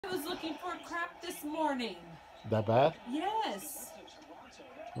was looking for crap this morning. That bad? Yes.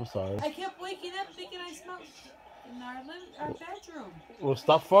 I'm sorry. I kept waking up thinking I smelled in our bedroom. Well,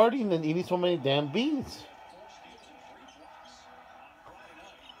 stop farting and eating so many damn beans.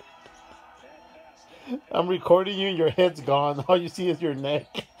 I'm recording you and your head's gone. All you see is your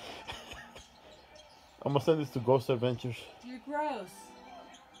neck. I'm gonna send this to Ghost Adventures. You're gross.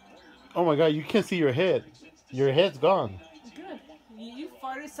 Oh my god, you can't see your head. Your head's gone. Good. You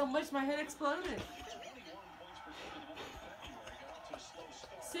farted so much my head exploded.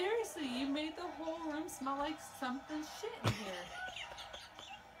 Seriously, you made the whole room smell like something shit in here.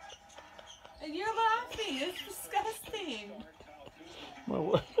 And you're laughing. It's disgusting. My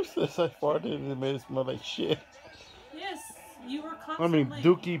wife says I farted and it made it smell like shit. Yes, you were I mean,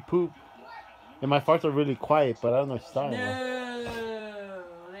 constantly... dookie poop. And my farts are really quiet, but I don't know if it's time. No,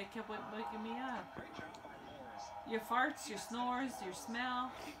 they kept waking me up. Your farts, your snores, your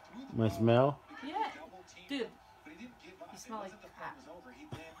smell. My smell? Yeah, dude, you smell like crap.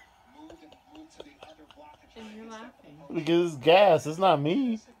 And you're laughing. Because it's gas, it's not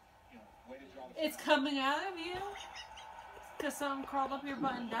me. It's coming out of you. Because something crawled up your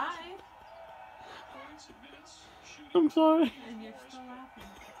butt and died. I'm sorry. And you're still laughing.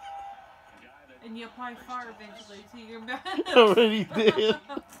 And you'll probably fart eventually to your mouth. I already did.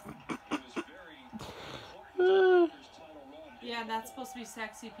 Yeah, that's supposed to be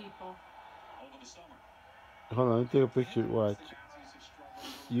sexy people. Hold on, let me take a picture. Watch.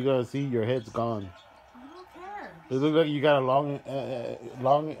 You gotta see your head's gone. I don't care. It looks like you got a long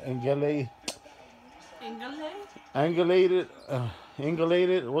angulated.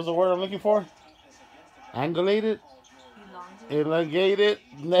 What's the word I'm looking for? Angulated? Elongated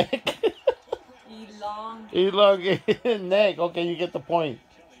neck. Elongated neck. Okay, you get the point.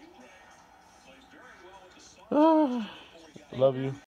 Love you.